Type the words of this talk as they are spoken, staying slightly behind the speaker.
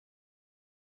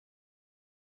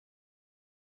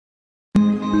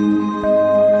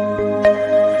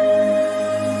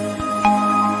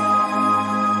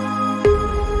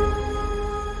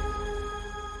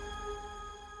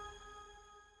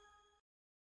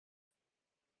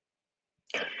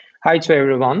Hi to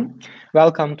everyone.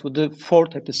 Welcome to the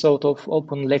fourth episode of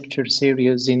Open Lecture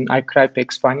Series in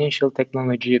iCrypex Financial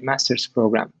Technology Master's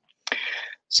Program.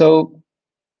 So,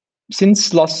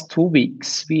 since last 2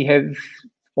 weeks, we have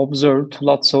observed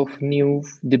lots of new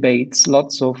debates,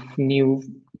 lots of new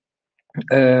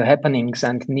happenings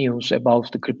and news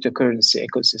about the cryptocurrency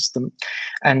ecosystem.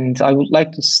 And I would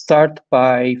like to start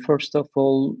by, first of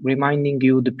all, reminding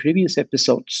you the previous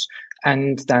episodes,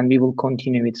 and then we will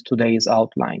continue with today's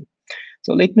outline.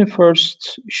 So let me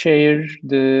first share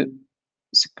the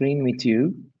screen with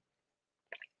you.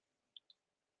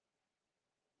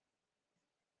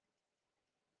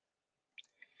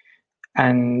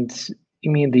 And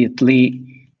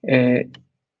immediately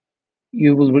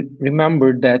you will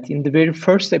remember that in the very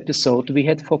first episode, we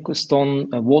had focused on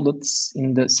wallets.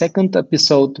 In the second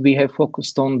episode, we have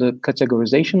focused on the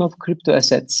categorization of crypto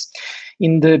assets.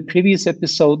 In the previous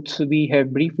episode, we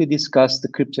have briefly discussed the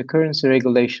cryptocurrency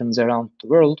regulations around the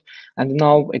world. And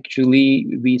now, actually,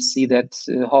 we see that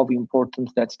how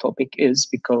important that topic is,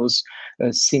 because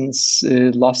since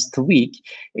last week,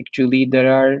 actually,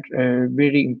 there are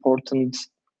very important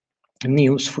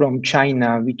news from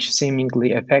China, which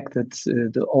seemingly affected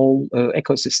the whole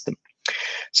ecosystem.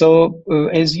 So,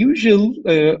 as usual,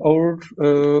 our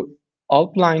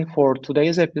outline for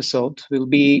today's episode will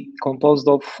be composed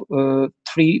of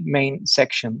three main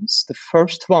sections. The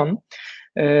first one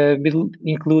will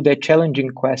include a challenging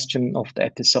question of the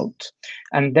episode.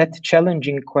 And that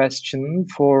challenging question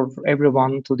for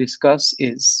everyone to discuss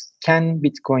is, can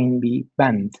Bitcoin be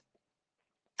banned?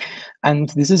 And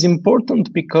this is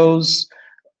important because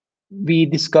we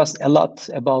discussed a lot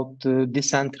about the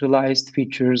decentralized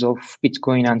features of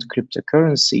Bitcoin and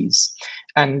cryptocurrencies.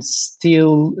 And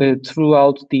still,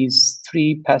 throughout these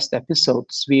three past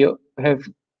episodes, we have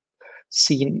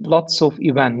seen lots of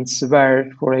events where,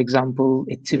 for example,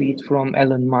 a tweet from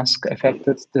Elon Musk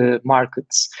affected the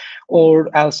markets, or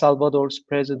El Salvador's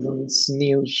president's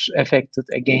news affected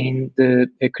again the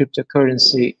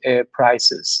cryptocurrency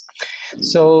prices.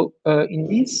 So, in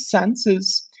these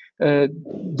senses,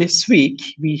 this week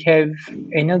we have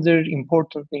another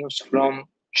important news from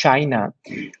China,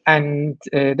 and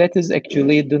that is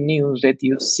actually the news that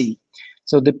you see.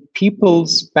 So the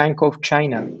People's Bank of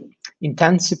China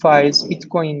intensifies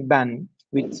Bitcoin ban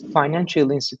with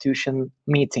financial institution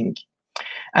meeting.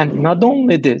 And not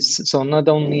only this, so not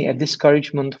only a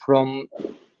discouragement from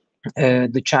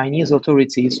the Chinese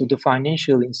authorities to the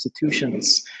financial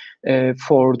institutions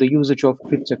for the usage of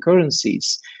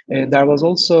cryptocurrencies, there was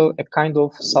also a kind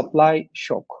of supply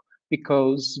shock,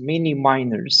 because many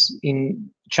miners in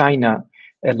China,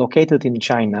 located in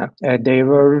China, they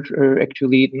were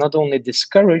actually not only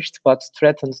discouraged but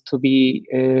threatened to be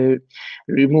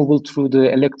removal through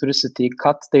the electricity,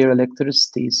 cut their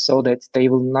electricity so that they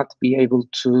will not be able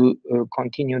to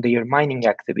continue their mining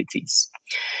activities.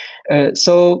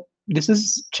 So this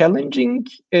is challenging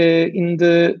in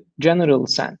the general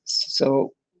sense.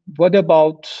 So what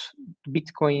about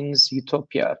Bitcoin's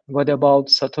utopia? What about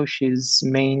Satoshi's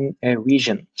main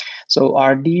vision? So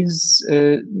are these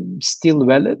still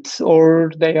valid,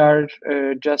 or they are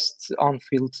just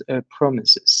unfilled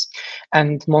promises?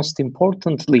 And most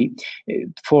importantly,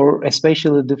 for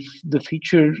especially the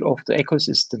future of the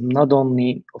ecosystem, not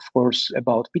only, of course,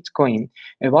 about Bitcoin,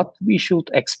 what we should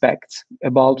expect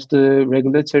about the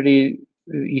regulatory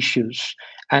issues,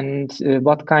 and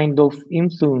what kind of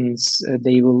influence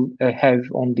they will have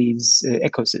on these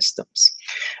ecosystems.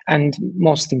 And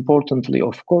most importantly,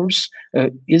 of course,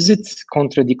 is it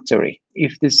contradictory?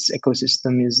 If this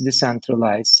ecosystem is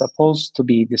decentralized, supposed to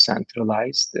be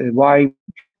decentralized, why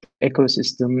the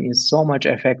ecosystem is so much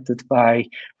affected by,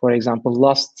 for example,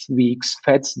 last week's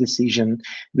Fed's decision,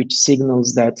 which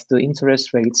signals that the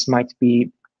interest rates might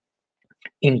be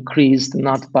increased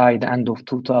not by the end of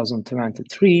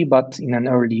 2023, but in an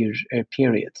earlier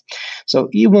period. So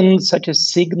even such a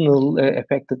signal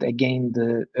affected again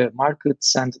the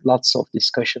markets, and lots of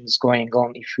discussions going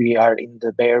on if we are in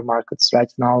the bear markets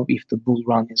right now, if the bull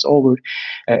run is over,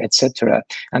 etc.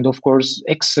 And of course,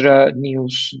 extra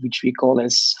news, which we call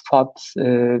as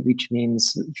FUD, which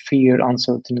means fear,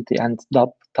 uncertainty, and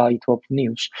doubt type of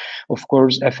news, of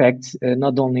course, affect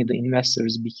not only the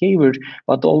investors' behavior,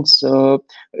 but also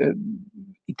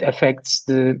it affects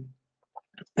the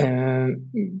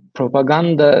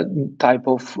propaganda type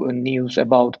of news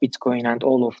about Bitcoin and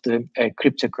all of the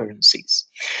cryptocurrencies.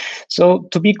 So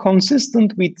to be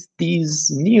consistent with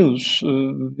these news,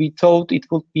 we thought it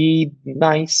would be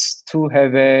nice to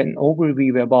have an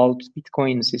overview about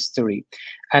Bitcoin's history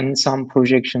and some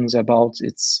projections about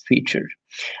its future.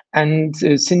 And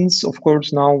since, of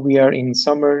course, now we are in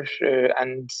summer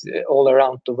and all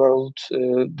around the world,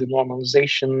 the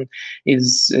normalization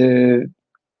is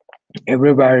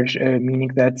everywhere, meaning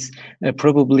that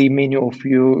probably many of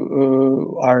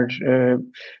you are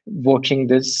watching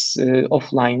this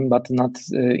offline, but not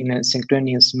in a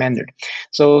synchronous manner.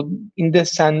 So in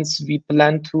this sense, we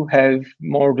plan to have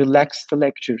more relaxed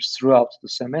lectures throughout the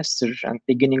semester, and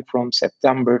beginning from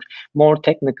September, more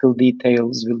technical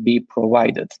details will be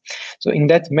provided. So in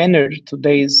that manner,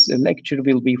 today's lecture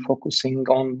will be focusing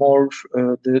on more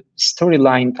the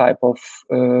storyline type of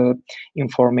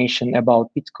information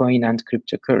about Bitcoin and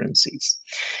cryptocurrencies.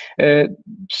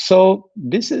 So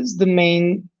this is the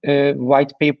main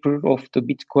white paper of the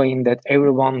Bitcoin that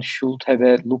everyone should have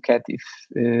a look at if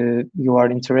you are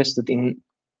interested in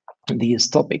these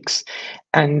topics.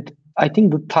 And I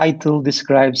think the title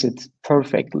describes it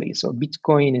perfectly. So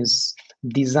Bitcoin is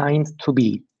designed to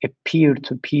be a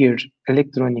peer-to-peer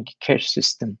electronic cash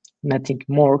system, nothing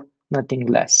more, nothing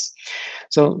less.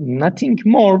 So nothing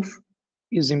more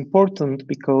is important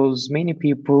because many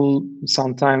people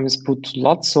sometimes put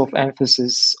lots of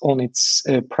emphasis on its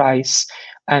price,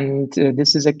 and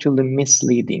this is actually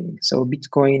misleading. So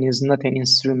Bitcoin is not an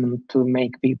instrument to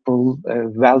make people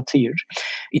wealthier.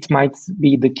 It might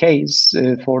be the case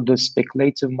for the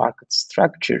speculative market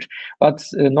structure, but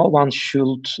no one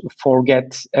should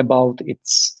forget about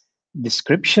its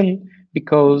description,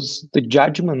 because the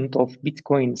judgment of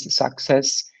Bitcoin's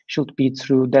success should be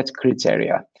through that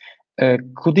criteria.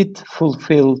 Could it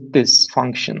fulfill this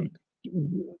function?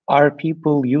 Are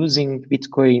people using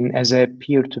Bitcoin as a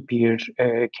peer-to-peer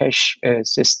cash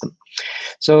system?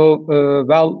 So,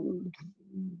 well,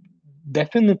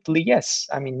 definitely yes.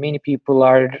 I mean, many people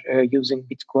are using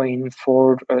Bitcoin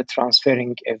for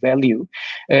transferring a value.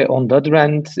 On the other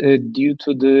hand, due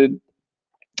to the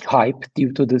hype,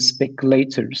 due to the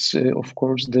speculators, of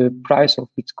course, the price of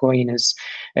Bitcoin is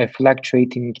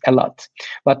fluctuating a lot.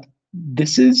 But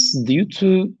this is due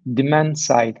to demand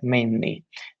side mainly,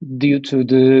 due to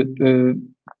the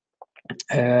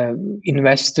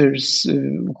investors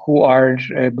who are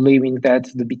believing that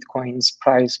the Bitcoin's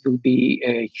price will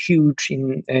be huge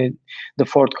in the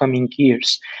forthcoming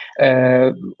years,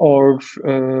 or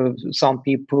some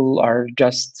people are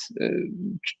just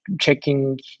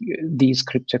checking these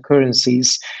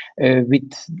cryptocurrencies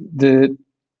with the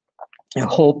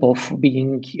hope of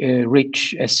being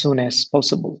rich as soon as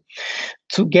possible.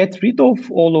 To get rid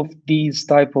of all of these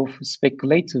type of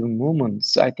speculative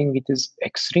movements, I think it is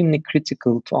extremely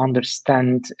critical to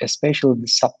understand especially the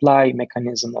supply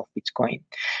mechanism of Bitcoin.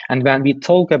 And when we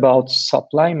talk about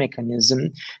supply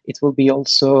mechanism, it will be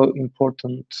also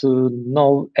important to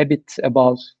know a bit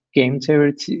about game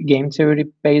theory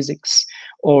basics,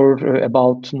 or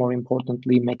about, more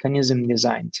importantly, mechanism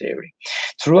design theory.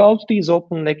 Throughout these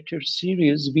open lecture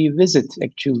series, we visit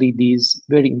actually these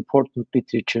very important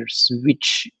literatures,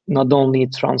 which not only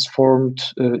transformed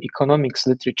economics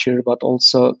literature, but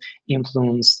also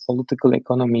influenced political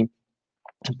economy,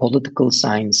 political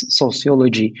science,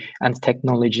 sociology, and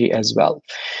technology as well.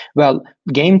 Well,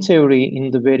 game theory,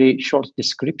 in the very short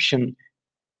description,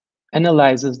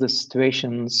 analyzes the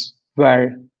situations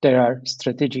where there are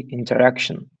strategic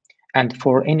interaction. And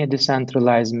for any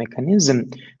decentralized mechanism,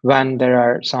 when there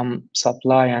are some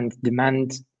supply and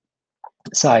demand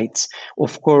sides,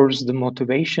 of course, the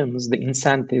motivations, the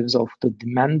incentives of the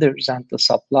demanders and the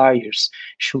suppliers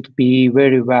should be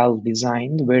very well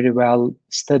designed, very well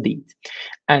studied.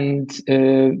 And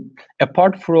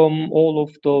apart from all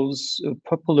of those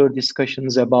popular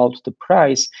discussions about the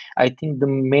price, I think the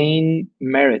main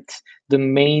merit, the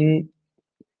main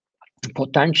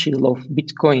potential of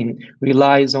Bitcoin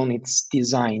relies on its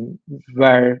design,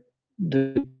 where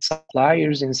the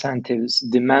suppliers' incentives,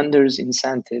 demanders'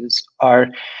 incentives are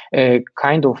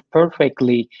kind of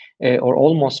perfectly or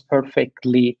almost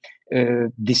perfectly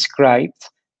described,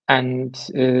 and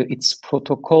its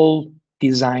protocol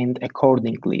designed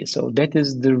accordingly. So that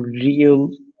is the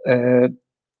real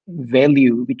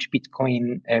value which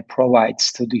Bitcoin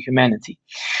provides to the humanity.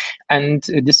 And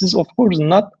this is, of course,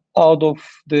 not out of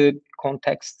the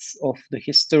contexts of the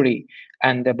history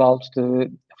and about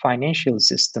the financial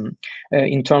system.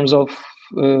 In terms of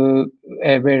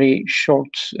a very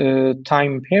short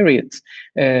time period,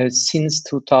 since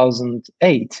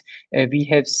 2008, we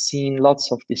have seen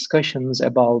lots of discussions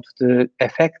about the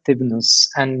effectiveness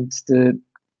and the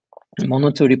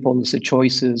monetary policy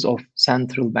choices of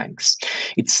central banks.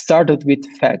 It started with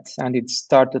Fed, and it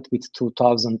started with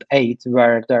 2008,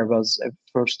 where there was,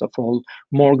 first of all,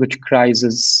 mortgage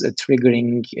crisis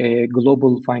triggering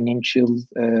global financial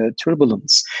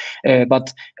turbulence.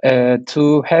 But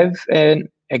to have an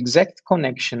exact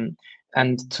connection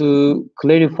and to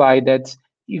clarify that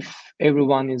if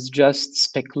everyone is just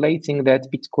speculating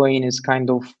that Bitcoin is kind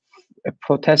of a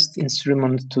protest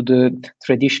instrument to the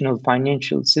traditional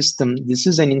financial system, this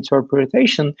is an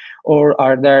interpretation, or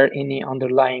are there any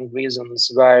underlying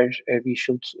reasons where we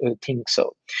should think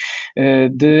so?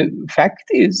 The fact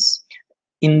is,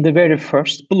 in the very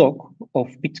first block of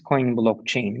Bitcoin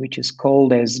blockchain, which is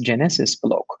called as Genesis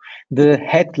block, the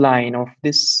headline of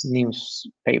this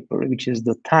newspaper, which is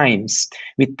the Times,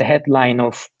 with the headline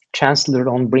of Chancellor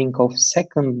on brink of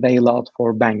second bailout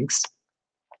for banks,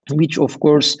 which of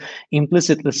course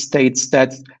implicitly states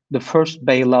that the first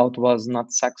bailout was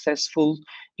not successful,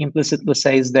 implicitly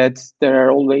says that there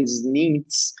are always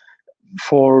needs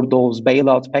for those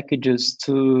bailout packages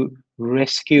to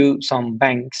rescue some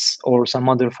banks or some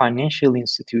other financial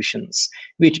institutions,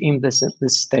 which implicitly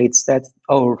states that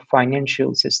our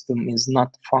financial system is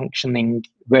not functioning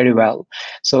very well.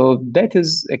 So that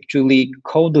is actually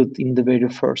coded in the very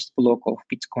first block of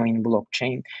Bitcoin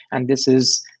blockchain. And this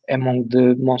is among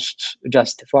the most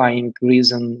justifying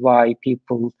reason why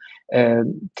people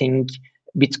think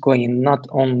Bitcoin not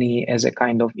only as a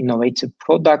kind of innovative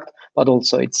product, but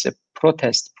also it's a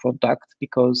protest product,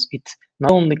 because it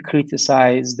not only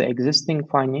criticizes the existing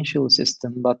financial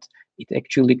system, but it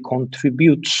actually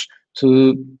contributes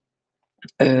to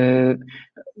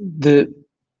the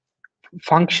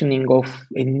functioning of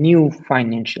a new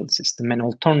financial system, an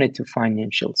alternative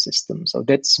financial system. So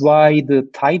that's why the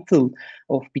title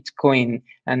of Bitcoin,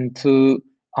 and to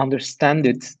understand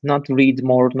it, not read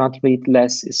more, not read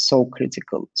less, is so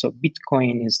critical. So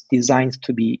Bitcoin is designed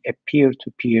to be a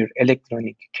peer-to-peer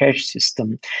electronic cash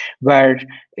system, where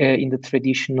in the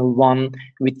traditional one,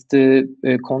 with the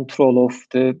control of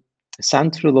the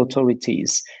central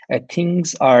authorities,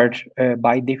 things are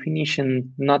by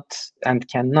definition not and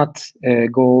cannot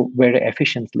go very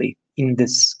efficiently in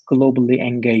this globally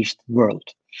engaged world.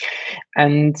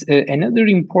 And another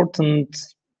important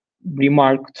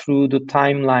remark through the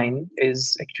timeline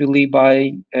is actually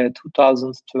by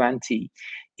 2020,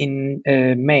 in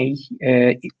May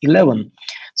 11.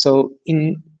 So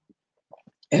in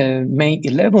May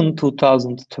 11,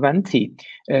 2020,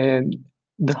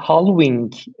 the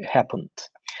halving happened.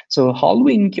 So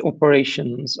halving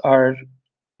operations are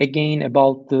again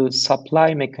about the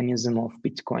supply mechanism of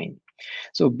Bitcoin.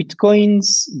 So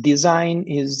Bitcoin's design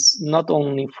is not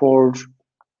only for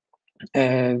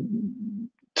uh,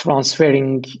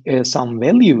 transferring some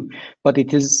value, but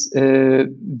it is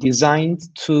designed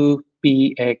to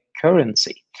be a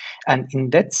currency. And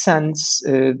in that sense,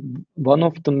 one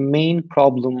of the main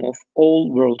problem of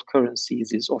all world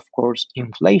currencies is, of course,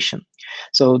 inflation.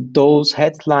 So those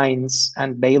headlines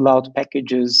and bailout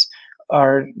packages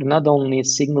are not only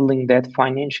signaling that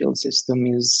financial system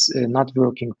is not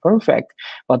working perfect,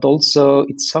 but also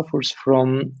it suffers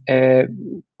from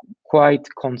quite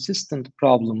consistent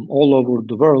problem all over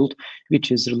the world, which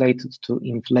is related to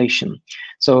inflation.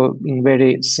 So in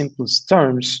very simplest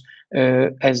terms,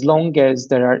 as long as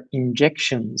there are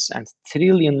injections and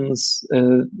trillions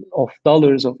of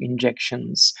dollars of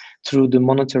injections through the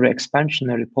monetary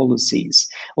expansionary policies,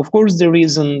 of course the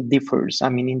reason differs. I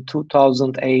mean, in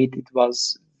 2008 it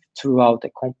was throughout a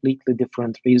completely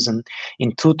different reason.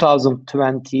 In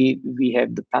 2020, we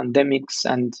have the pandemics,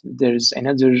 and there's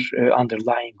another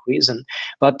underlying reason.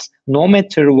 But no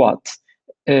matter what,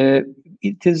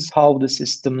 it is how the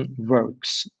system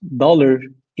works. Dollar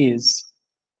is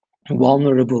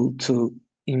vulnerable to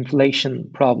inflation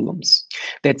problems.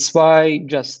 That's why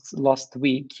just last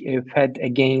week, Fed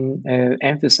again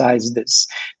emphasized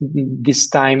this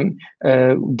time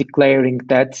declaring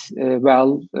that,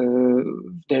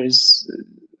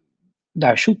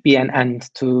 there should be an end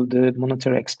to the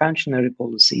monetary expansionary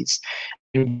policies.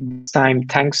 And this time,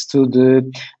 thanks to the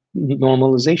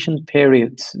normalization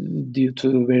period due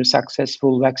to very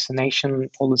successful vaccination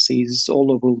policies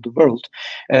all over the world,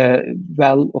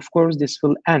 of course, this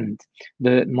will end.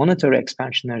 The monetary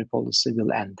expansionary policy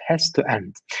will end, has to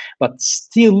end. But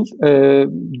still,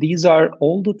 these are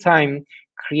all the time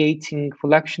creating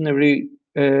fluctuatory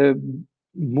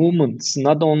movements,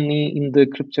 not only in the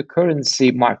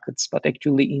cryptocurrency markets, but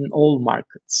actually in all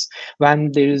markets.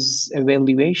 When there is a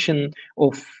valuation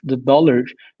of the dollar,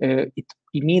 it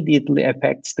immediately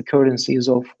affects the currencies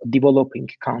of developing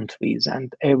countries,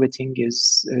 and everything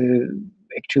is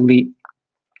actually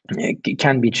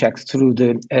can be checked through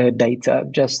the data.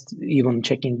 Just even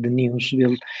checking the news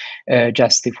will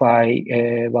justify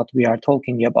what we are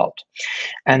talking about.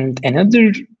 And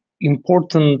another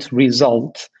important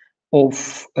result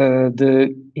of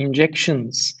the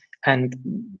injections and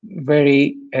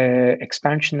very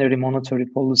expansionary monetary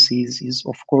policies is,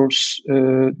 of course,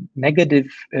 negative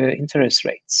interest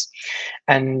rates.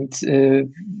 And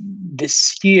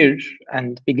this year,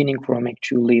 and beginning from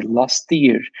actually last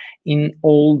year, in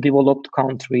all developed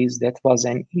countries, that was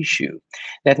an issue.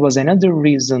 That was another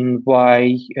reason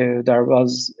why there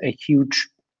was a huge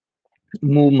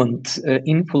movement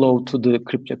inflow to the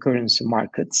cryptocurrency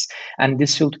markets, and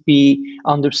this should be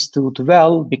understood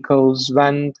well, because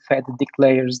when Fed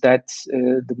declares that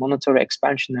the monetary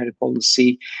expansionary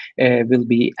policy will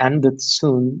be ended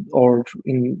soon, or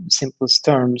in simplest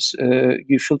terms,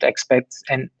 you should expect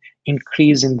an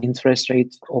increase in the interest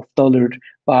rate of dollar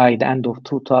by the end of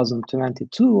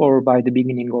 2022 or by the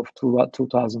beginning of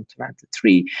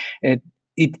 2023.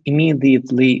 It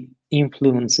immediately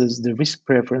influences the risk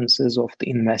preferences of the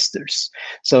investors.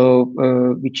 So,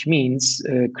 which means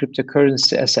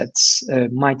cryptocurrency assets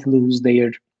might lose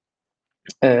their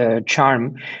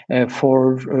charm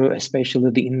for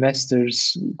especially the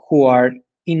investors who are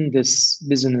in this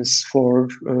business for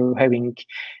having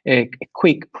a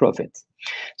quick profit.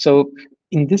 So,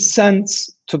 in this sense,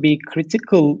 to be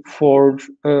critical for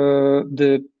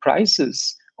the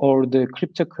prices or the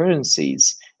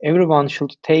cryptocurrencies, everyone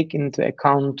should take into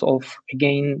account of,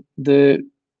 again, the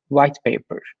white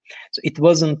paper. So it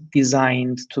wasn't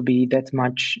designed to be that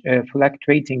much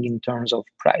fluctuating in terms of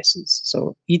prices.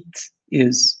 So it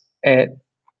is a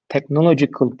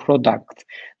technological product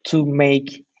to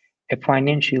make a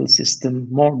financial system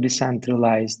more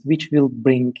decentralized, which will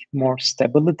bring more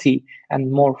stability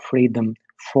and more freedom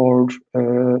for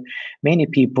many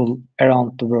people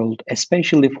around the world,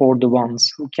 especially for the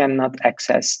ones who cannot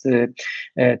access the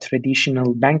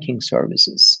traditional banking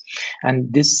services.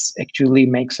 And this actually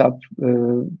makes up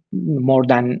more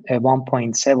than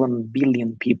 1.7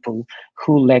 billion people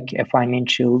who lack a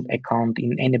financial account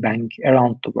in any bank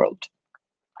around the world.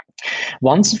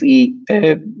 Once we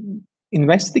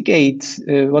investigate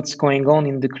what's going on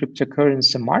in the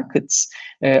cryptocurrency markets,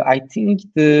 I think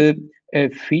the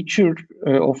feature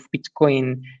of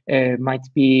Bitcoin might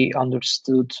be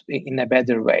understood in a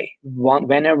better way.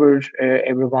 Whenever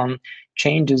everyone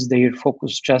changes their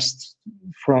focus just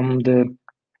from the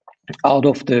out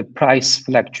of the price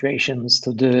fluctuations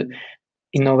to the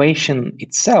innovation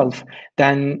itself,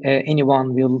 then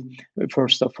anyone will,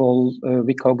 first of all,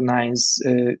 recognize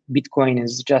Bitcoin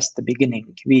is just the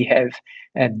beginning. We have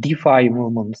a DeFi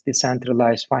movement,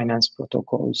 decentralized finance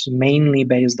protocols, mainly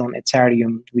based on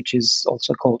Ethereum, which is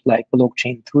also called like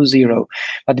blockchain 2.0.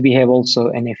 But we have also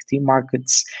NFT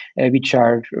markets, which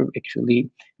are actually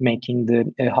making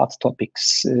the hot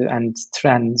topics and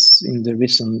trends in the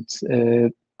recent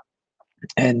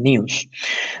news.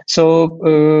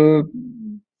 So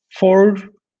for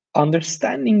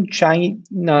understanding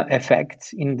China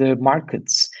effect in the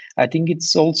markets, I think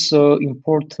it's also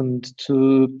important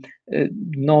to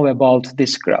know about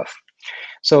this graph.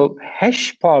 So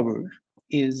hash power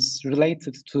is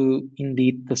related to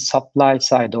indeed the supply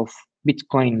side of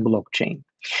Bitcoin blockchain.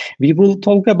 We will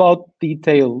talk about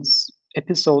details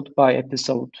episode by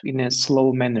episode in a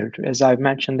slow manner. As I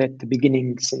mentioned at the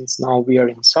beginning, since now we are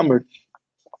in summer,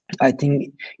 I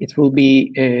think it will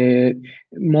be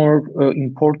more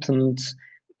important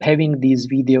having these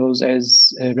videos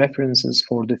as references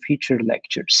for the future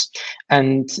lectures.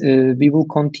 And we will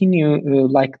continue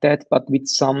like that, but with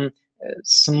some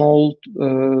small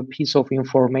piece of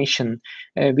information,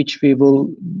 which we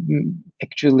will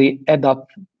actually add up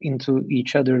into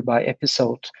each other by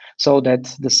episode, so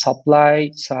that the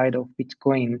supply side of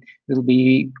Bitcoin will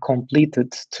be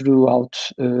completed throughout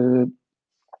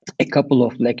a couple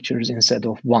of lectures instead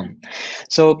of one.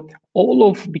 So all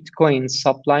of Bitcoin's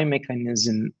supply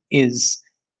mechanism is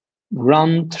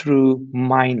run through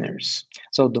miners.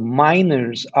 So the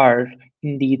miners are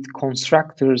indeed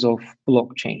constructors of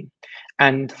blockchain.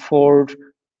 And for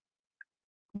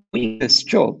doing this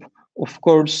job, of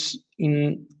course,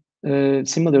 in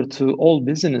similar to all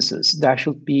businesses, there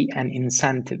should be an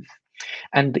incentive.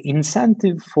 And the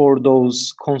incentive for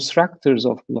those constructors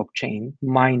of blockchain,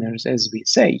 miners, as we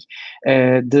say,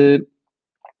 the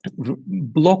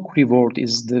block reward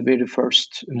is the very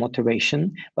first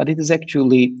motivation, but it is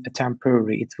actually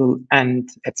temporary. It will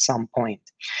end at some point.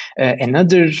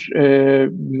 Another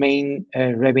main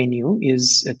revenue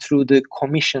is through the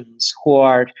commissions, who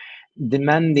are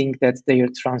demanding that their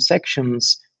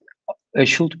transactions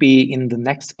should be in the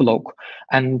next block,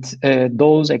 and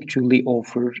those actually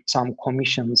offer some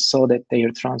commissions so that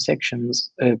their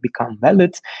transactions become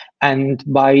valid. And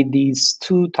by these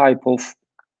two type of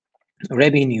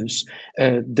revenues,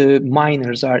 the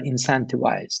miners are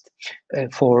incentivized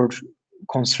for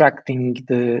constructing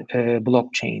the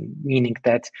blockchain, meaning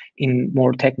that in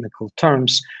more technical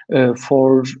terms,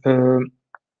 for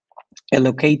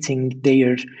allocating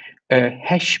their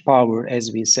hash power,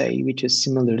 as we say, which is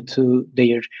similar to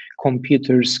their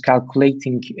computers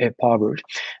calculating power,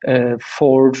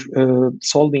 for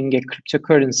solving a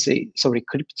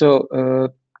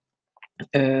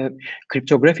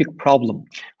cryptographic problem,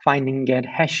 finding a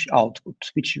hash output,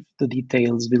 which the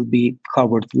details will be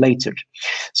covered later.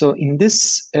 So in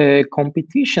this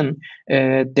competition,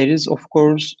 there is, of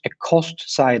course, a cost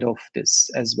side of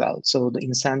this as well. So the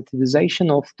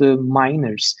incentivization of the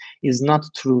miners is not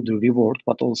through the reward,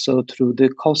 but also through the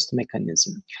cost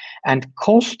mechanism. And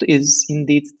cost is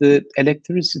indeed the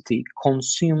electricity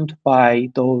consumed by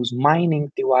those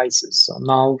mining devices. So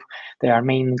now they are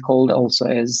mainly called also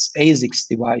as ASICs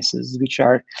devices, which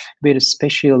are very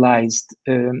specialized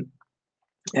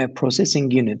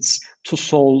processing units to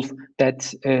solve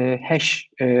that hash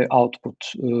output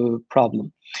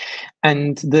problem.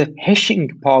 And the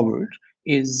hashing power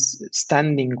is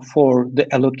standing for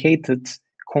the allocated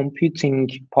computing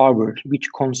power, which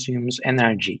consumes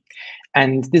energy.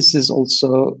 And this is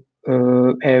also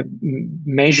a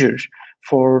measure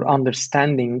for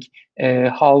understanding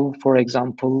how, for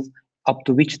example, up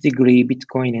to which degree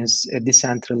Bitcoin is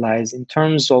decentralized in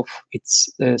terms of its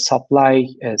supply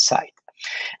side.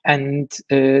 And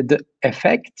the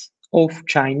effect of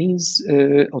Chinese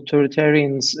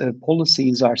authoritarians'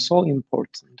 policies are so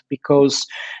important because,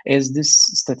 as these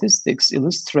statistics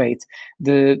illustrate,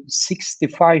 the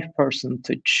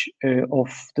 65%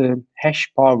 of the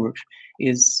hash power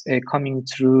is coming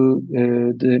through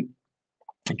the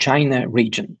China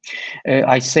region.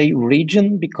 I say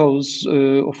region because,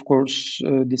 of course,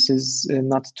 this is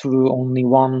not through only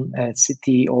one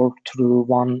city or through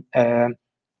one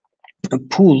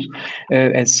pool,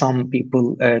 as some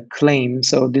people claim.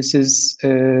 So this is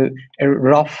a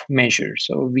rough measure.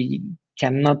 So we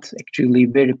cannot actually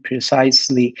very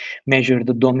precisely measure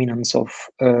the dominance of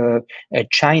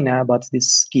China, but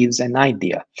this gives an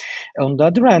idea. On the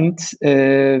other hand,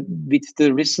 with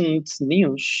the recent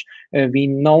news, we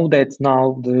know that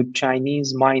now the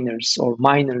Chinese miners or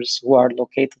miners who are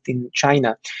located in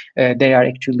China, they are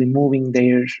actually moving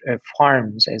their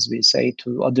farms, as we say,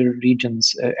 to other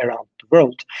regions around the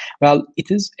world. Well, it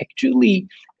is actually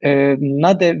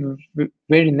not a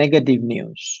very negative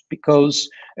news because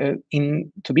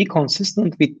to be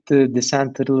consistent with the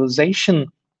decentralization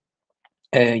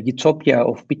utopia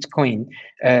of Bitcoin,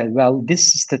 well,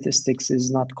 this statistics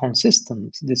is not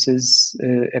consistent. This is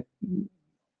a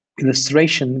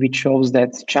illustration which shows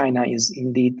that China is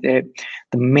indeed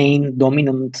the main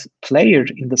dominant player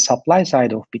in the supply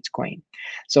side of Bitcoin.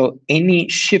 So any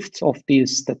shift of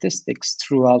these statistics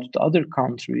throughout the other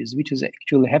countries, which is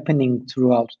actually happening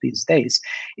throughout these days,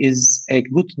 is a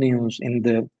good news in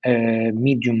the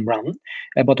medium run.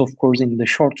 But of course, in the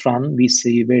short run, we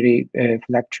see very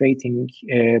fluctuating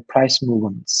price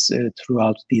movements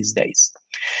throughout these days.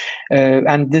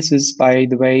 And this is, by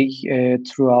the way,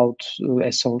 throughout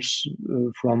a source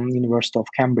from University of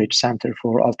Cambridge Center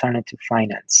for Alternative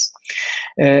Finance.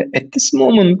 At this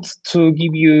moment, to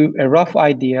give you a rough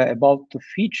idea about the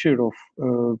feature of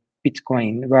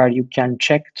Bitcoin, where you can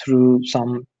check through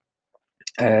some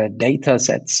data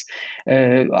sets,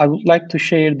 I would like to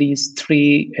share these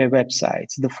three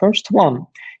websites. The first one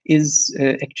is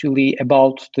actually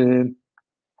about the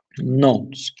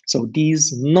nodes. So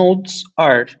these nodes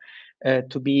are,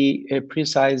 to be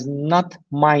precise, not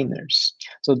miners.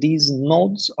 So these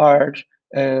nodes are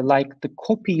like the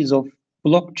copies of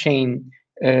blockchain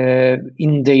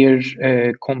in their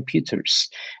computers.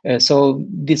 So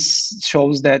this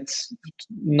shows that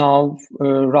now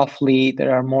roughly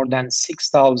there are more than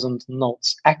 6,000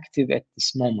 nodes active at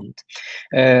this moment.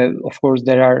 Of course,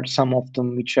 there are some of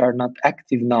them which are not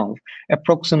active now.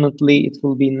 Approximately, it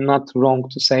will be not wrong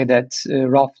to say that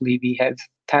roughly we have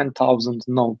 10,000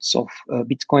 nodes of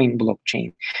Bitcoin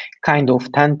blockchain, kind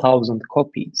of 10,000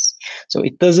 copies. So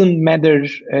it doesn't matter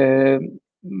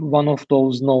one of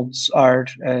those nodes are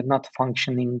not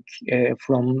functioning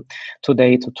from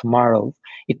today to tomorrow.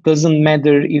 It doesn't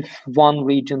matter if one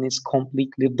region is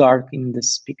completely dark in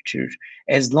this picture.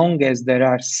 As long as there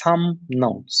are some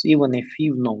nodes, even a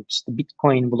few nodes, the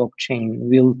Bitcoin blockchain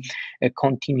will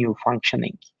continue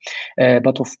functioning.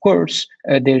 But of course,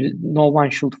 no one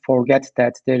should forget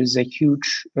that there is a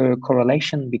huge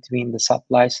correlation between the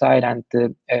supply side and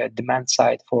the demand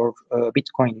side for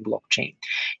Bitcoin blockchain.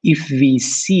 If we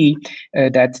see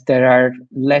that there are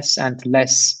less and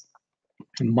less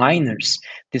miners,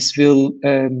 this will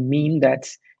mean that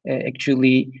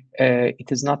actually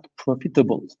it is not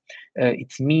profitable.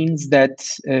 It means that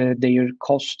their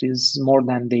cost is more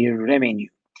than their revenue.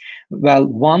 Well,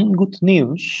 one good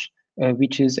news,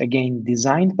 which is again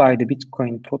designed by the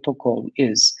Bitcoin protocol,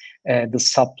 is the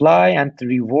supply and the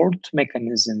reward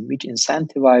mechanism which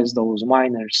incentivize those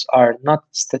miners are not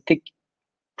static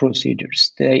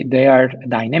procedures. They are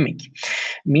dynamic,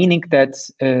 meaning that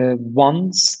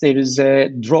once there is a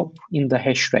drop in the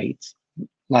hash rate,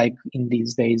 like in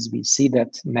these days we see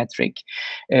that metric,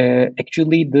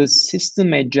 actually the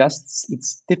system adjusts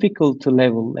its difficulty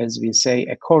level, as we say,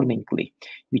 accordingly,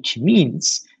 which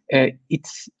means it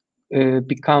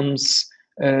becomes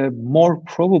more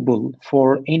probable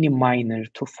for any miner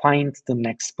to find the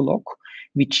next block,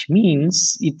 which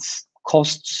means it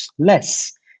costs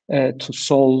less to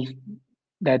solve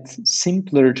that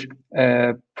simpler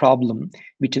problem,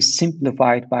 which is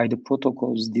simplified by the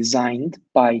protocols designed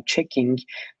by checking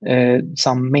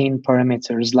some main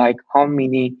parameters like how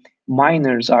many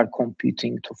miners are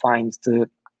computing to find the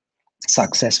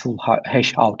successful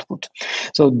hash output.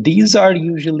 So these are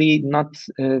usually not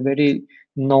very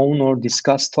known or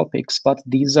discussed topics, but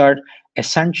these are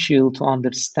essential to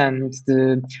understand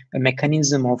the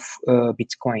mechanism of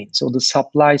Bitcoin. So the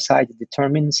supply side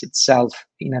determines itself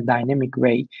in a dynamic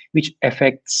way, which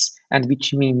affects and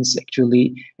which means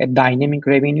actually a dynamic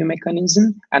revenue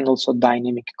mechanism and also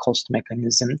dynamic cost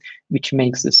mechanism, which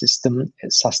makes the system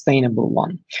a sustainable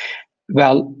one.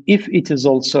 Well, if it is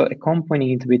also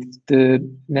accompanied with the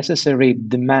necessary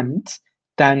demand,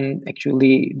 then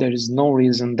actually there is no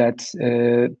reason that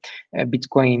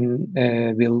Bitcoin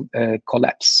will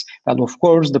collapse. Well, of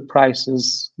course, the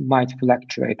prices might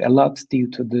fluctuate a lot due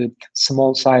to the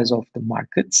small size of the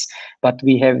markets, but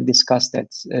we have discussed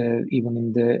that even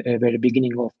in the very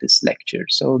beginning of this lecture.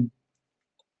 So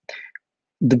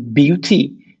the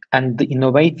beauty and the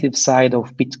innovative side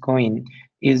of Bitcoin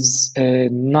is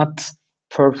not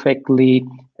perfectly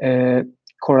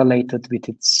correlated with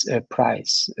its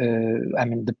price. I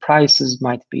mean, the prices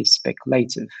might be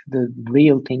speculative. The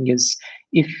real thing is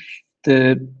if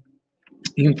the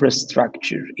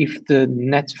infrastructure, if the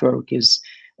network is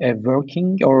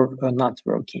working or not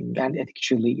working, and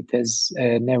actually it has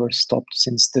never stopped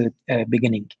since the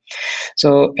beginning.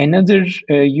 So another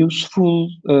useful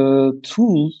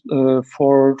tool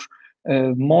for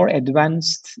more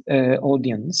advanced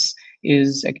audience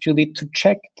is actually to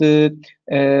check the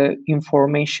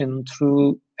information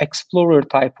through Explorer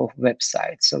type of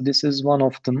website. So this is one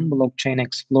of them, Blockchain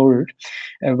Explorer,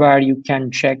 where you can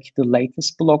check the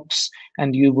latest blocks,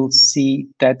 and you will see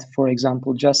that, for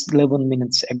example, just 11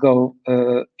 minutes ago,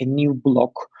 a new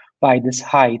block by this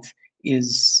height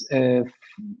is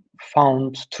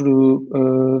found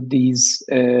through these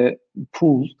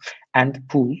pool,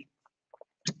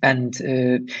 and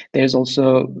there's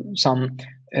also some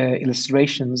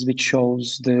illustrations which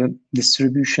shows the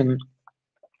distribution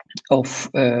of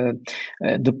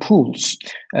the pools,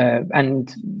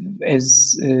 and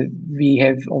as we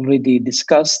have already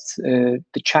discussed,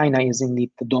 the China is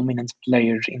indeed the dominant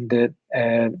player in the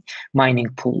mining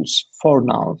pools for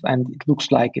now, and it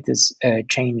looks like it is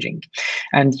changing.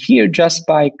 And here, just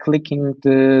by clicking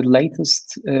the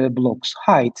latest block's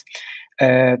height,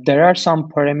 there are some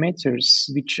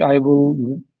parameters which I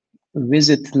will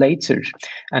visit later.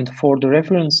 And for the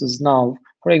references now,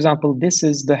 for example, this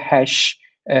is the hash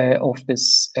of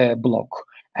this block.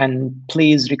 And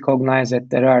please recognize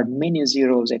that there are many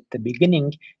zeros at the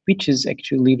beginning, which is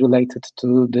actually related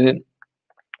to the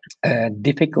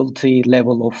difficulty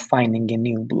level of finding a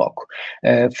new block.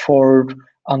 For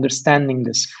understanding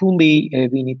this fully,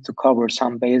 we need to cover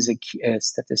some basic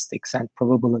statistics and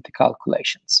probability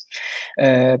calculations.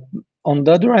 On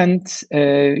the other hand,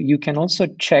 you can also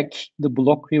check the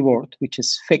block reward, which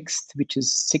is fixed, which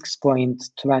is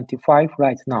 6.25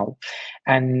 right now.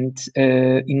 And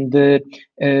in the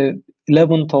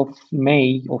 11th of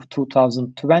May of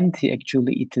 2020,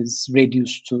 actually, it is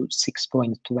reduced to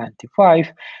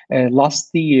 6.25.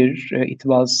 Last year, it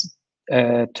was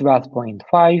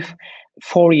 12.5.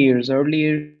 4 years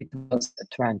earlier, it was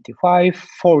 25.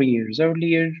 4 years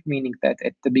earlier, meaning that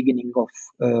at the beginning of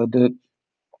the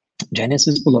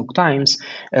Genesis block times,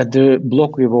 the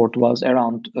block reward was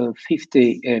around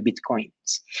 50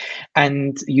 bitcoins.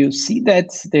 And you see that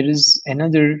there is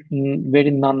another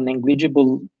very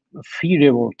non-negligible fee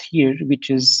reward here, which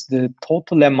is the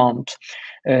total amount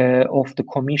of the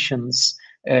commissions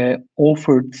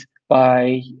offered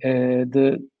by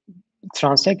the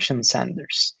transaction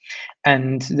senders.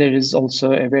 And there is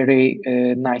also a very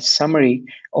nice summary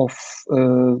of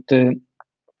the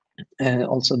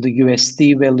also the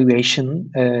USD valuation,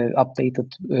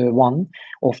 updated one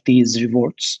of these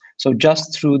rewards. So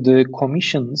just through the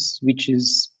commissions, which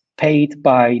is paid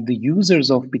by the users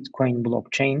of Bitcoin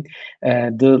blockchain,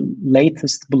 the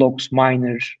latest blocks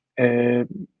miner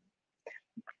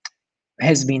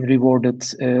has been rewarded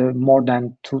more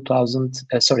than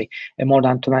more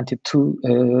than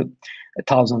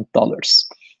 $22,000.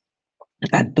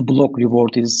 And the block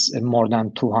reward is more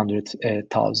than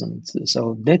 200,000.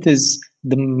 So that is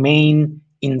the main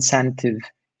incentive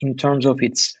in terms of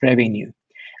its revenue.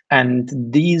 And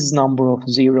these number of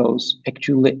zeros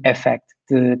actually affect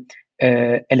the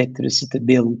electricity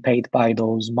bill paid by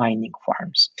those mining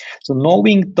farms. So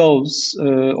knowing those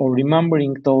or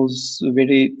remembering those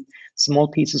very small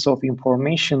pieces of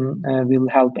information will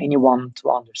help anyone to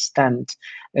understand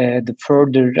the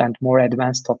further and more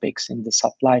advanced topics in the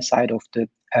supply side of the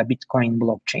Bitcoin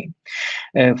blockchain.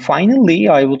 Finally,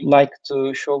 I would like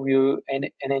to show you an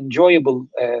enjoyable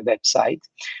website,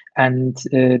 and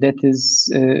that is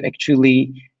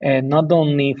actually not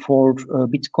only for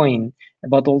Bitcoin,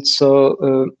 but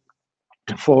also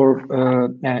for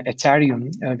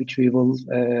Ethereum, which we will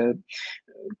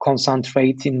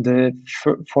concentrate in the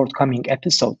forthcoming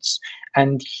episodes.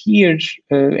 And here,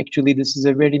 actually, this is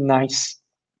a very nice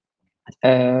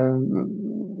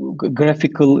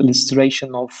graphical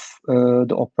illustration of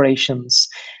the operations,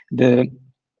 the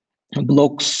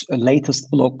blocks,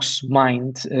 latest blocks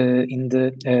mined in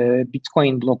the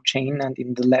Bitcoin blockchain, and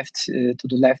in the left, to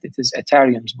the left, it is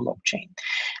Ethereum's blockchain.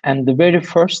 And the very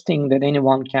first thing that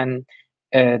anyone can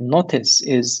notice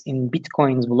is in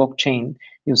Bitcoin's blockchain,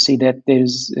 you see that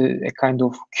there's a kind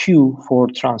of queue for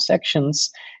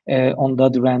transactions. On the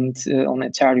other end, on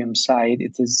Ethereum side,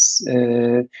 it is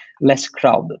less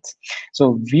crowded.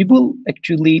 So we will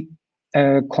actually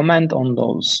comment on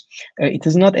those. It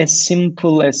is not as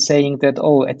simple as saying that,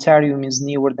 oh, Ethereum is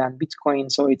newer than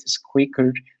Bitcoin, so it is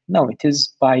quicker. No, it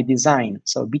is by design.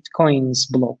 So Bitcoin's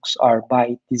blocks are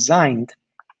by design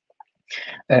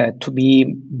to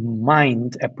be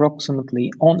mined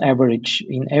approximately on average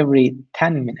in every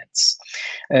 10 minutes.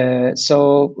 And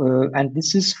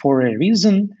this is for a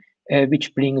reason,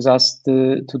 which brings us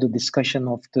to the discussion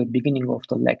of the beginning of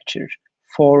the lecture,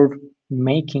 for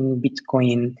making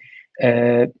Bitcoin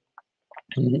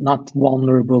not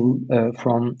vulnerable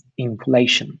from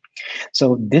inflation.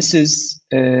 So this is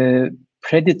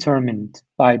predetermined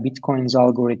by Bitcoin's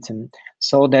algorithm,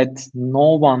 so that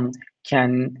no one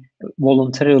can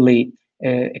voluntarily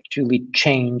actually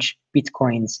change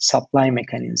Bitcoin's supply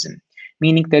mechanism,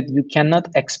 meaning that you cannot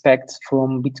expect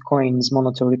from Bitcoin's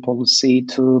monetary policy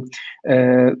to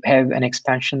have an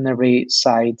expansionary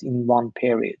side in one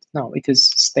period. No, it is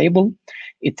stable,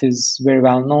 it is very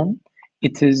well known,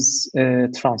 it is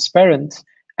transparent,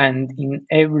 and in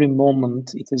every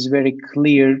moment it is very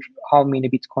clear how many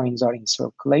Bitcoins are in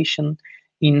circulation.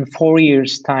 In 4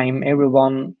 years' time,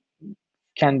 everyone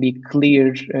can be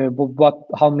clear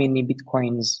how many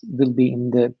Bitcoins will be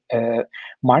in the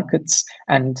markets.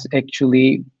 And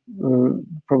actually,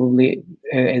 probably,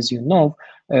 as you know,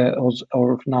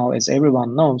 or now as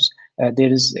everyone knows, there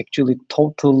is actually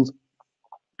total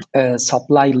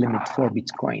supply limit for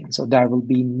Bitcoin. So there will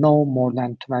be no more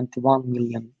than 21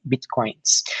 million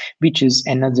Bitcoins, which is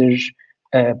another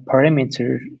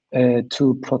parameter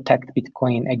to protect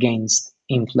Bitcoin against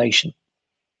inflation.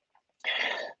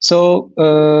 So,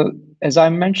 as I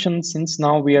mentioned, since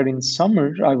now we are in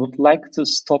summer, I would like to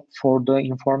stop for the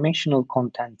informational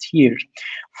content here.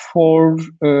 For,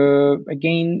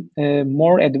 again,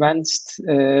 more advanced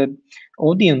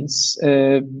audience,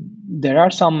 there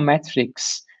are some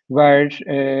metrics where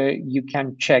you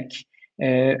can check,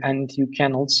 and you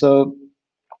can also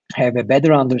have a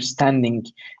better understanding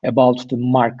about the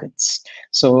markets.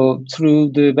 So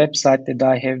through the website that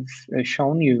I have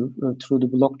shown you, through the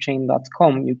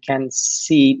blockchain.com, you can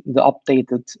see the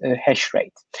updated hash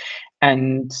rate.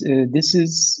 And this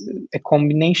is a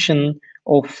combination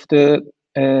of the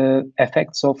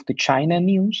effects of the China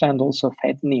news and also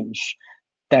Fed news,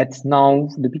 that now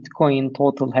the Bitcoin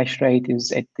total hash rate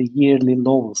is at the yearly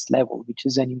lowest level, which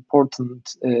is an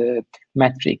important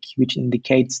metric, which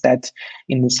indicates that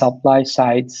in the supply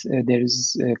side, there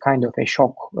is kind of a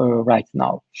shock right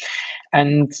now.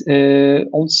 And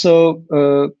also,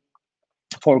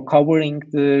 for covering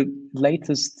the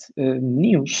latest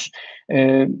news,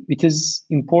 it is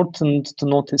important to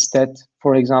notice that,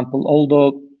 for example,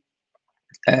 although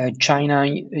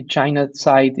China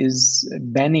side is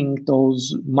banning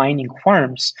those mining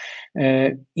farms.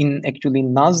 In actually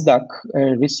Nasdaq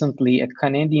recently, a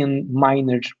Canadian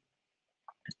miner,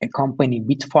 a company,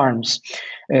 Bitfarms,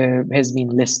 has been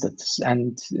listed,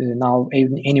 and now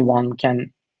anyone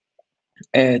can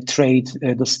trade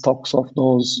the stocks of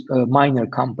those minor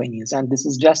companies. And this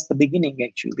is just the beginning,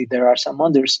 actually. There are some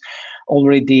others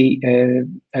already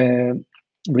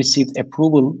received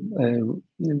approval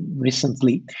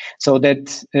recently, so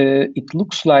that it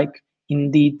looks like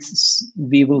indeed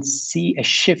we will see a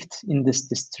shift in this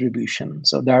distribution.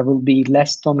 So there will be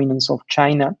less dominance of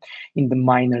China in the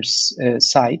miners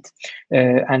side,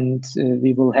 and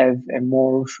we will have a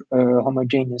more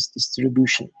homogeneous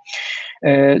distribution.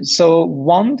 So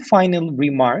one final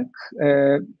remark,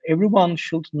 everyone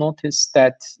should notice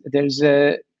that there's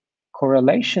a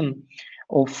correlation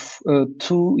of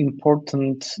two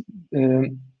important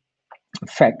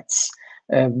facts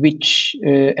which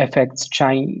affects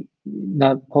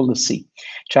China policy,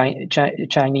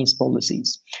 Chinese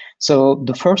policies. So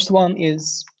the first one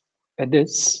is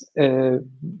this: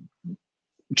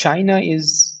 China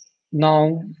is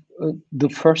now the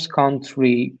first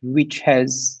country which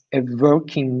has a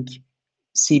working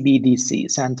CBDC,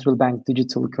 central bank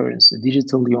digital currency,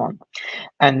 digital yuan.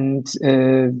 And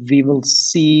we will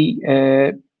see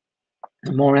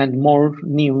more and more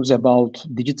news about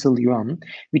digital yuan,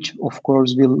 which of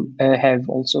course will have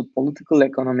also political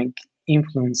economic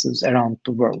influences around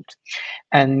the world.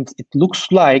 And it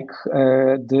looks like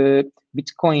the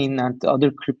Bitcoin and the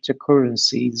other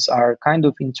cryptocurrencies are kind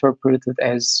of interpreted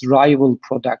as rival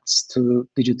products to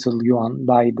digital yuan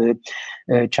by the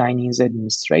Chinese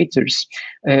administrators,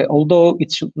 although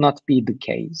it should not be the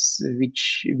case,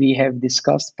 which we have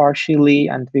discussed partially,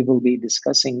 and we will be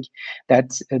discussing that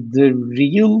the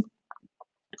real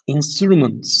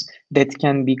instruments that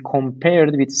can be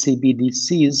compared with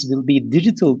CBDCs will be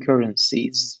digital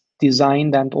currencies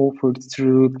designed and offered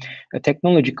through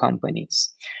technology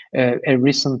companies. A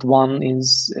recent one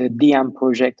is DM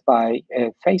project by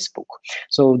Facebook.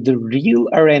 So the real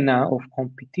arena of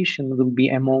competition will be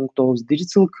among those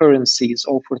digital currencies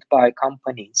offered by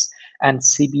companies and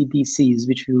CBDCs,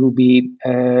 which will be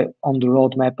on the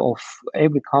roadmap of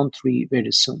every country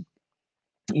very soon.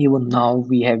 Even now,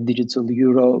 we have digital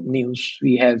euro news.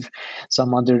 We have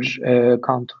some other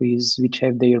countries which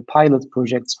have their pilot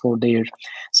projects for their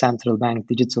central bank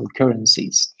digital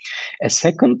currencies. A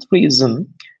second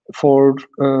reason for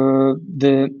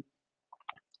the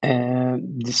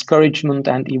discouragement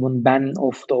and even ban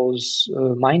of those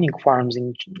mining farms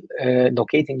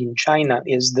locating in China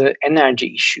is the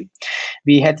energy issue.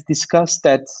 We had discussed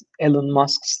that Elon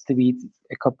Musk's tweet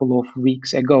a couple of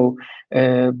weeks ago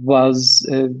was,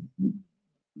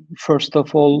 first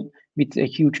of all, with a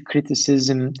huge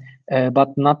criticism, but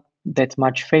not that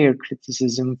much fair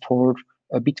criticism for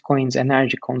Bitcoin's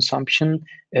energy consumption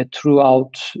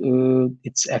throughout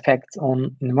its effect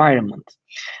on environment.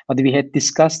 But we had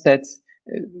discussed that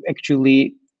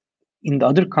actually in the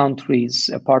other countries,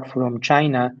 apart from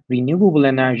China, renewable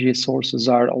energy sources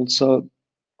are also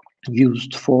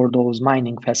used for those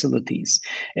mining facilities.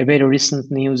 A very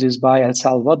recent news is by El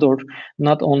Salvador,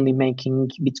 not only making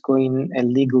Bitcoin a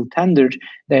legal tender,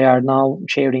 they are now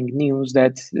sharing news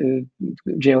that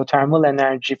geothermal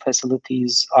energy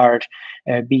facilities are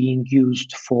being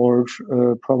used for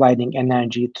providing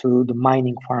energy to the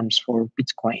mining farms for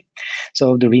Bitcoin.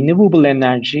 So the renewable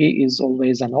energy is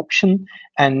always an option.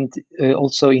 And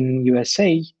also in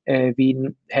USA, we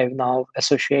have now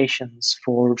associations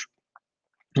for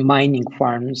mining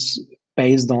farms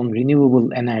based on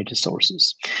renewable energy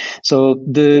sources. So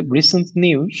the recent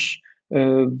news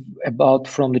about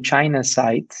from the China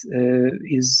side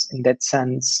is in that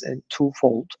sense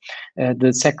twofold.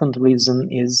 The second reason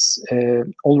is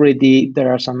already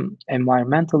there are some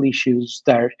environmental issues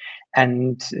there,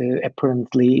 and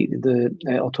apparently the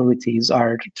authorities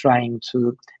are trying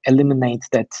to eliminate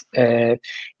that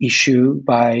issue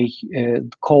by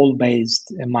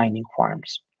coal-based mining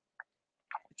farms.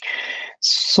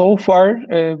 So far,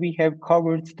 we have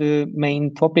covered the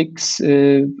main topics,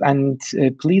 and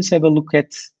please have a look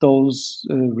at those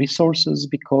resources,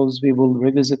 because we will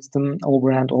revisit them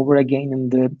over and over again in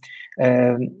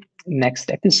the next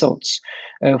episodes.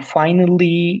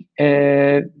 Finally,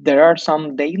 there are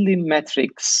some daily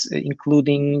metrics,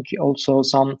 including also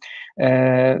some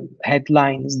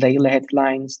headlines, daily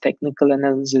headlines, technical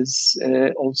analysis,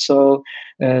 also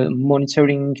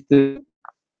monitoring the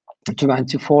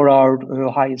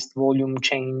 24-hour highest volume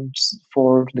change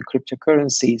for the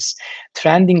cryptocurrencies.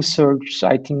 Trending search,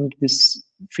 I think this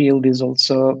field is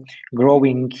also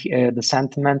growing. The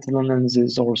sentimental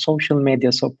analysis or social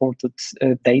media supported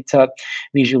data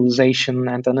visualization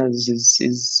and analysis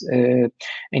is an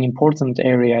important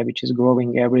area which is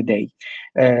growing every day.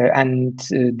 And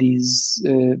these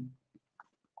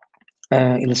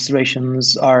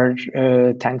illustrations are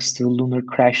thanks to lunar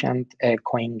crash and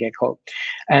CoinGecko.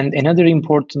 And another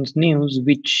important news,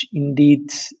 which indeed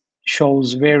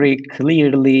shows very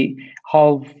clearly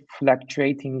how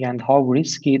fluctuating and how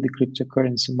risky the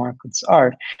cryptocurrency markets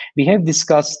are. We have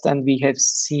discussed and we have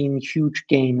seen huge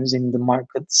gains in the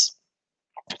markets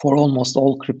for almost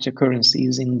all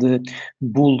cryptocurrencies in the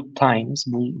bull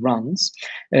runs.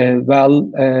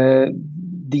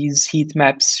 These heat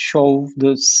maps show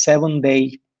the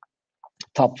 7-day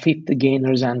top 50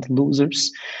 gainers and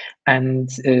losers. And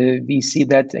we see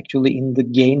that actually in the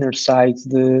gainer side,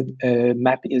 the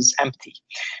map is empty,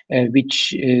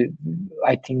 which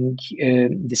I think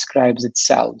describes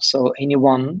itself. So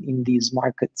anyone in these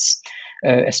markets,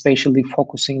 especially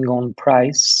focusing on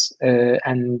price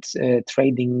and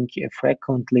trading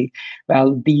frequently,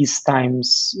 well, these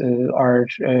times are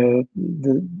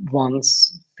the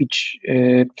ones which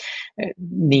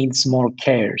needs more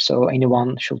care. So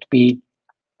anyone should be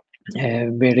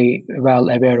very well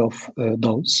aware of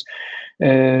those.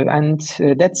 And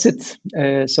that's it.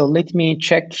 So let me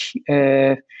check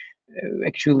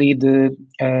actually the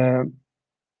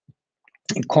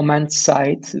comment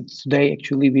side. Today,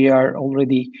 actually, we are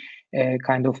already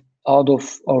kind of out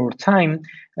of our time,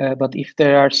 but if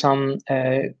there are some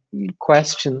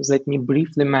questions, let me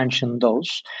briefly mention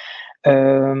those.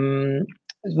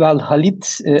 Well,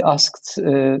 Halit asked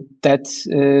that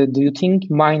do you think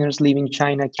miners leaving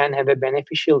China can have a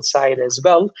beneficial side as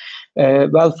well?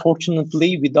 Well,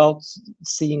 fortunately, without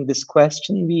seeing this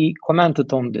question, we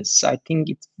commented on this. I think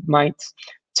it might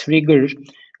trigger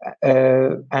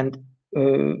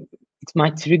it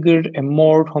might trigger a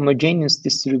more homogeneous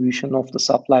distribution of the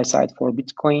supply side for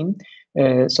Bitcoin.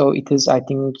 So it is, I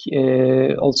think,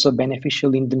 also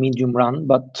beneficial in the medium run,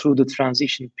 but through the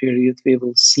transition period, we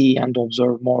will see and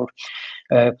observe more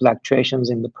fluctuations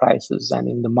in the prices and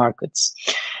in the markets.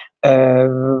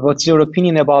 What's your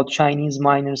opinion about Chinese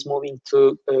miners moving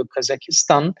to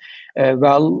Kazakhstan?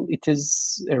 Well, it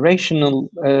is a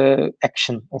rational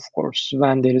action, of course.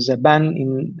 When there is a ban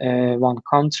in one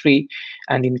country,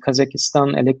 and in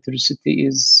Kazakhstan, electricity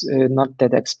is not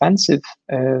that expensive,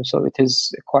 so it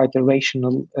is quite a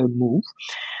rational move.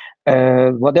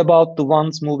 What about the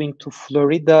ones moving to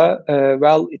Florida?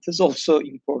 Well, it is also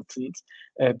important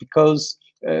because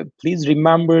please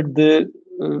remember the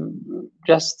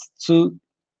just two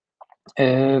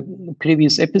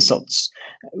previous episodes.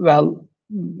 Well,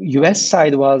 US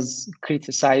side was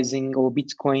criticizing, oh,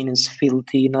 Bitcoin is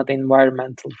filthy, not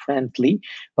environmental friendly.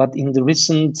 But in the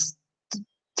recent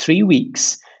 3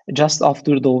 weeks, just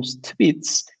after those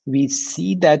tweets, we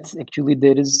see that actually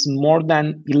there is more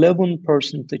than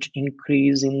 11%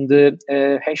 increase in the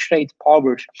hash rate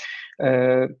power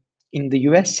in the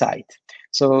US side.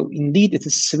 So indeed, it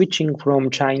is switching from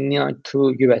China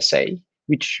to USA,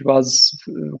 which was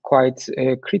quite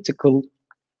critical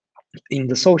in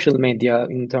the social media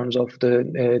in terms of the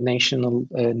national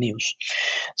news.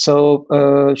 So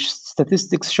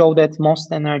statistics show that most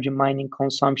energy mining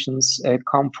consumptions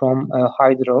come from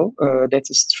hydro. That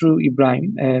is true,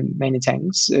 Ibrahim. Many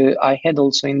thanks. I had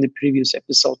also in the previous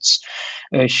episodes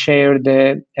shared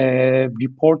a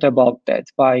report about that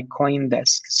by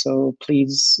CoinDesk. So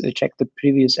please check the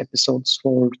previous episodes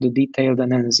for the detailed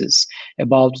analysis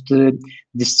about the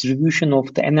distribution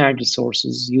of the energy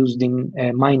sources used in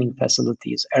mining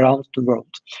facilities around the world.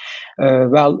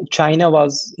 Well, China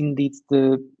was indeed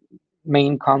the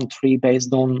main country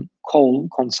based on coal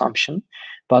consumption,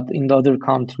 but in the other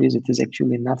countries it is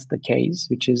actually not the case,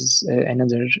 which is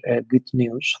another good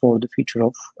news for the future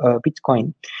of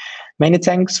Bitcoin. Many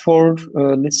thanks for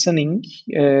listening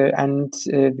and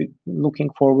looking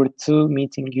forward to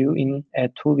meeting you in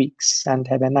 2 weeks, and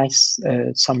have a nice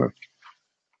summer.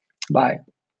 Bye.